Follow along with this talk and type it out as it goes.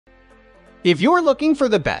If you're looking for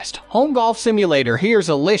the best home golf simulator, here's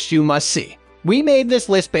a list you must see. We made this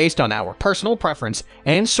list based on our personal preference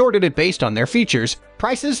and sorted it based on their features,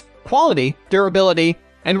 prices, quality, durability,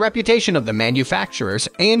 and reputation of the manufacturers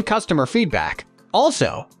and customer feedback.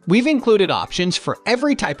 Also, we've included options for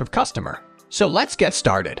every type of customer. So let's get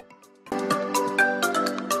started.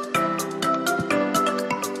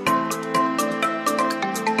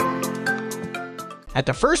 At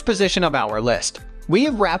the first position of our list, we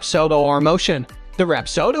have Rapsodo R-Motion. The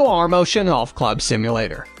Rapsodo R-Motion Golf Club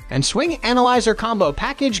Simulator and Swing Analyzer Combo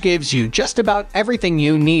Package gives you just about everything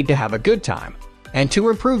you need to have a good time and to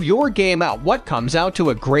improve your game at what comes out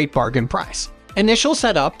to a great bargain price. Initial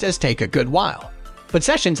setup does take a good while, but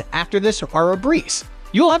sessions after this are a breeze.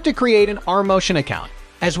 You'll have to create an R-Motion account,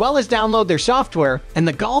 as well as download their software and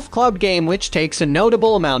the golf club game, which takes a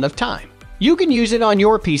notable amount of time. You can use it on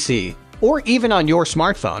your PC or even on your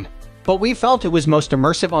smartphone, but we felt it was most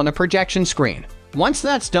immersive on a projection screen. Once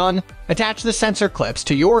that's done, attach the sensor clips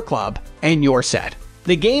to your club and you're set.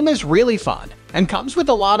 The game is really fun and comes with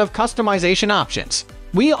a lot of customization options.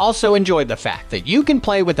 We also enjoyed the fact that you can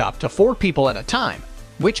play with up to 4 people at a time,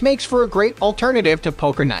 which makes for a great alternative to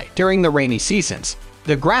poker night during the rainy seasons.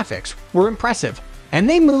 The graphics were impressive, and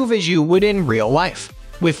they move as you would in real life.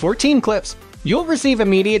 With 14 clips, you'll receive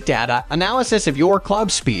immediate data analysis of your club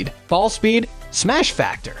speed, ball speed, smash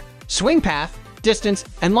factor, swing path, distance,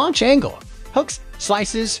 and launch angle. Hooks,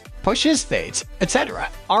 slices, pushes, fades, etc.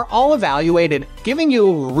 are all evaluated, giving you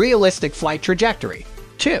a realistic flight trajectory.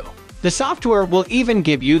 2. The software will even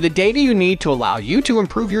give you the data you need to allow you to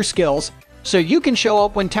improve your skills so you can show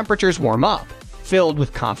up when temperatures warm up, filled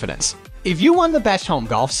with confidence. If you want the best home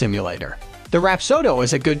golf simulator, the Rapsodo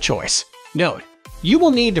is a good choice. Note, you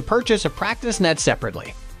will need to purchase a practice net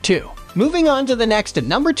separately. 2. Moving on to the next at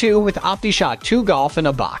number 2 with OptiShot 2 Golf in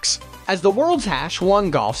a Box. As the world's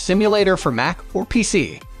 #1 golf simulator for Mac or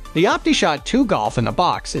PC, the OptiShot 2 Golf in a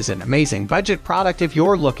Box is an amazing budget product if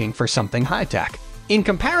you're looking for something high-tech. In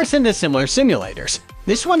comparison to similar simulators,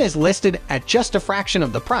 this one is listed at just a fraction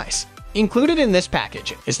of the price. Included in this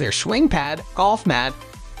package is their swing pad, golf mat,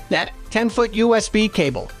 net, 10-foot USB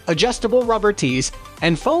cable, adjustable rubber tees,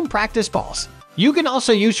 and foam practice balls. You can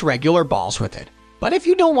also use regular balls with it. But if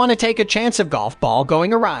you don't want to take a chance of golf ball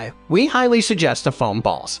going awry, we highly suggest the foam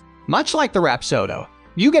balls. Much like the Rapsodo,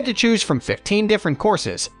 you get to choose from 15 different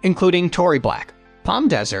courses, including Tory Black, Palm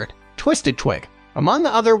Desert, Twisted Twig, among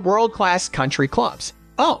other world-class country clubs.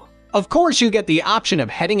 Oh, of course you get the option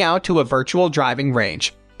of heading out to a virtual driving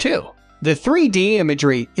range, too. The 3D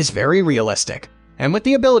imagery is very realistic, and with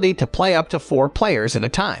the ability to play up to 4 players at a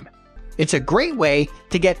time. It's a great way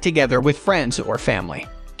to get together with friends or family.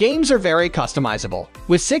 Games are very customizable,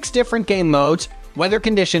 with 6 different game modes, weather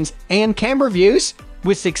conditions, and camera views.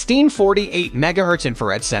 With 1648 MHz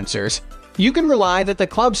infrared sensors, you can rely that the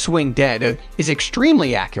club swing data is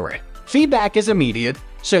extremely accurate. Feedback is immediate,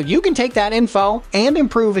 so you can take that info and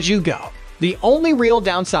improve as you go. The only real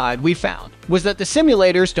downside we found was that the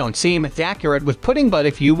simulators don't seem as accurate with putting, but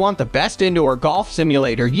if you want the best indoor golf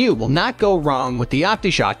simulator, you will not go wrong with the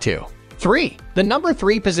OptiShot 2. 3. The number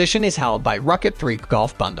 3 position is held by Rocket 3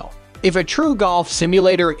 Golf Bundle. If a true golf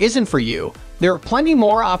simulator isn't for you, there are plenty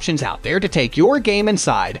more options out there to take your game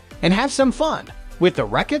inside and have some fun. With the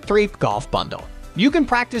Rocket 3 Golf Bundle, you can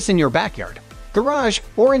practice in your backyard, garage,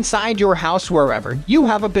 or inside your house wherever you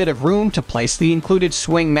have a bit of room to place the included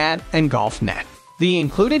swing mat and golf net. The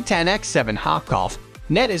included 10x7 Hawk Golf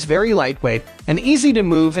net is very lightweight and easy to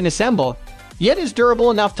move and assemble, yet is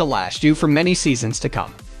durable enough to last you for many seasons to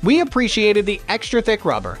come. We appreciated the extra thick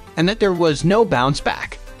rubber and that there was no bounce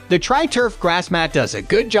back. The Tri-Turf grass mat does a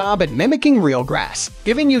good job at mimicking real grass,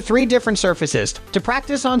 giving you 3 different surfaces to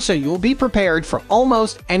practice on so you'll be prepared for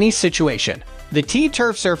almost any situation. The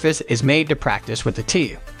T-Turf surface is made to practice with the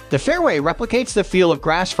tee. The fairway replicates the feel of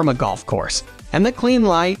grass from a golf course, and the clean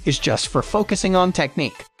lie is just for focusing on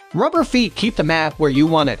technique. Rubber feet keep the mat where you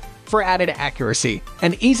want it for added accuracy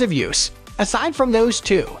and ease of use. Aside from those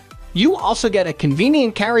 2, you also get a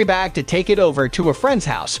convenient carry bag to take it over to a friend's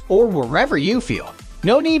house or wherever you feel.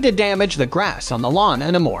 No need to damage the grass on the lawn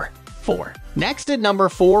anymore. 4. Next at number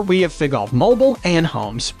 4, we have FiGolf Mobile and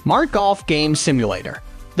Home Smart Golf Game Simulator.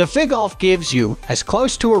 The FiGolf gives you as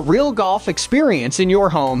close to a real golf experience in your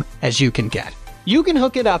home as you can get. You can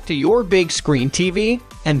hook it up to your big screen TV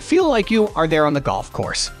and feel like you are there on the golf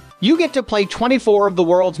course. You get to play 24 of the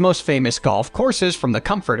world's most famous golf courses from the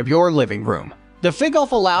comfort of your living room. The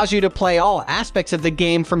FiGolf allows you to play all aspects of the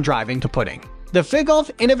game from driving to putting. The FiGolf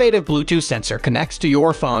innovative Bluetooth sensor connects to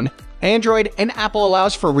your phone. Android and Apple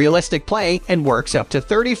allows for realistic play and works up to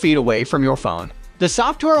 30 feet away from your phone. The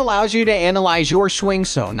software allows you to analyze your swing,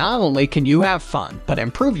 so not only can you have fun, but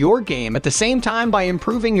improve your game at the same time by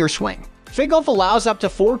improving your swing. FitGolf allows up to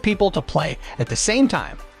 4 people to play at the same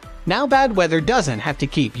time. Now bad weather doesn't have to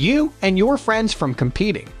keep you and your friends from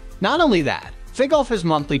competing. Not only that, FitGolf has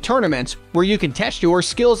monthly tournaments where you can test your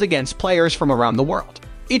skills against players from around the world.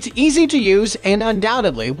 It's easy to use and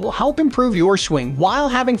undoubtedly will help improve your swing while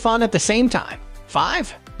having fun at the same time.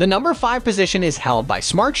 5. The number 5 position is held by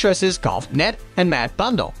Smart Choice's Golf Net and Mat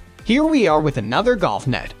Bundle. Here we are with another golf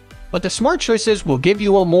net, but the Smart Choices will give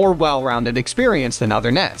you a more well-rounded experience than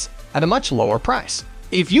other nets at a much lower price.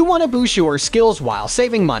 If you want to boost your skills while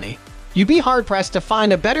saving money, you'd be hard-pressed to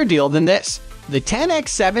find a better deal than this. The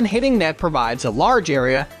 10x7 hitting net provides a large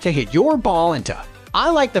area to hit your ball into. I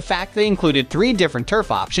like the fact they included 3 different turf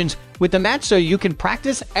options with the mat so you can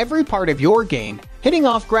practice every part of your game, hitting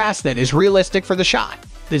off grass that is realistic for the shot.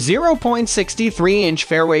 The 0.63-inch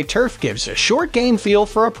fairway turf gives a short game feel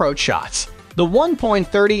for approach shots. The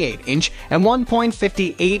 1.38-inch and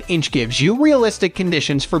 1.58-inch gives you realistic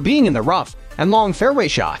conditions for being in the rough and long fairway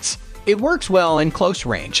shots. It works well in close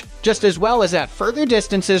range, just as well as at further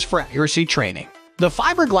distances for accuracy training. The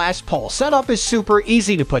fiberglass pole setup is super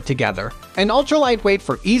easy to put together and ultra lightweight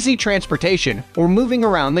for easy transportation or moving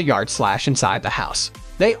around the yard/inside the house.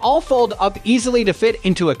 They all fold up easily to fit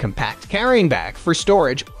into a compact carrying bag for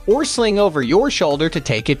storage or sling over your shoulder to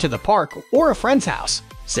take it to the park or a friend's house.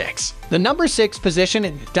 6. The number 6 position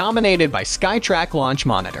is dominated by SkyTrack Launch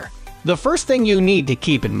Monitor. The first thing you need to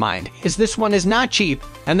keep in mind is this one is not cheap,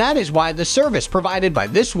 and that is why the service provided by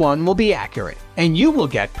this one will be accurate, and you will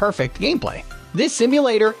get perfect gameplay. This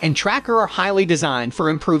simulator and tracker are highly designed for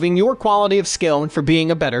improving your quality of skill and for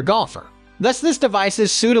being a better golfer. Thus, this device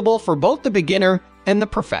is suitable for both the beginner and the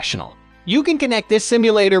professional. You can connect this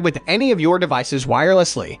simulator with any of your devices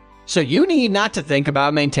wirelessly, so you need not to think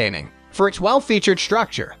about maintaining. For its well-featured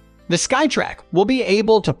structure, the SkyTrack will be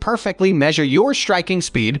able to perfectly measure your striking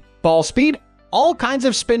speed, ball speed, all kinds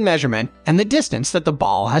of spin measurement, and the distance that the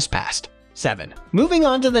ball has passed. 7. Moving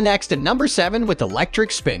on to the next at number 7 with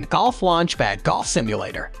Electric Spin Golf Launchpad Golf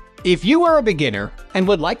Simulator. If you are a beginner and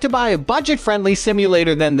would like to buy a budget-friendly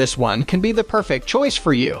simulator, then this one can be the perfect choice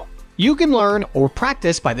for you. You can learn or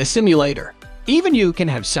practice by the simulator. Even you can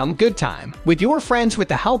have some good time with your friends with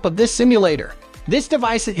the help of this simulator. This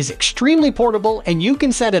device is extremely portable and you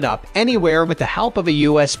can set it up anywhere with the help of a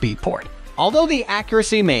USB port. Although the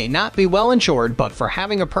accuracy may not be well ensured, but for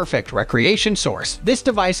having a perfect recreation source, this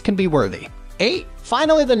device can be worthy. 8.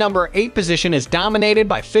 Finally, the number 8 position is dominated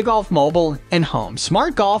by FitGolf Mobile and Home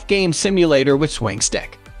Smart Golf Game Simulator with Swing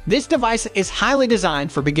Stick. This device is highly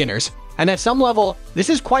designed for beginners, and at some level, this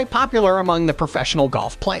is quite popular among the professional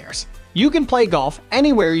golf players. You can play golf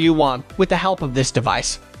anywhere you want with the help of this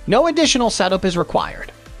device. No additional setup is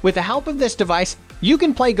required. With the help of this device, you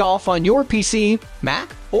can play golf on your PC, Mac,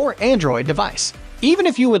 or Android device. Even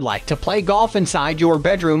if you would like to play golf inside your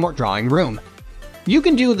bedroom or drawing room, you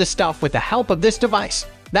can do the stuff with the help of this device.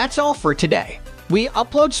 That's all for today. We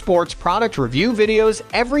upload sports product review videos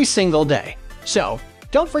every single day, so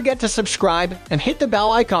don't forget to subscribe and hit the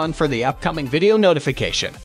bell icon for the upcoming video notification.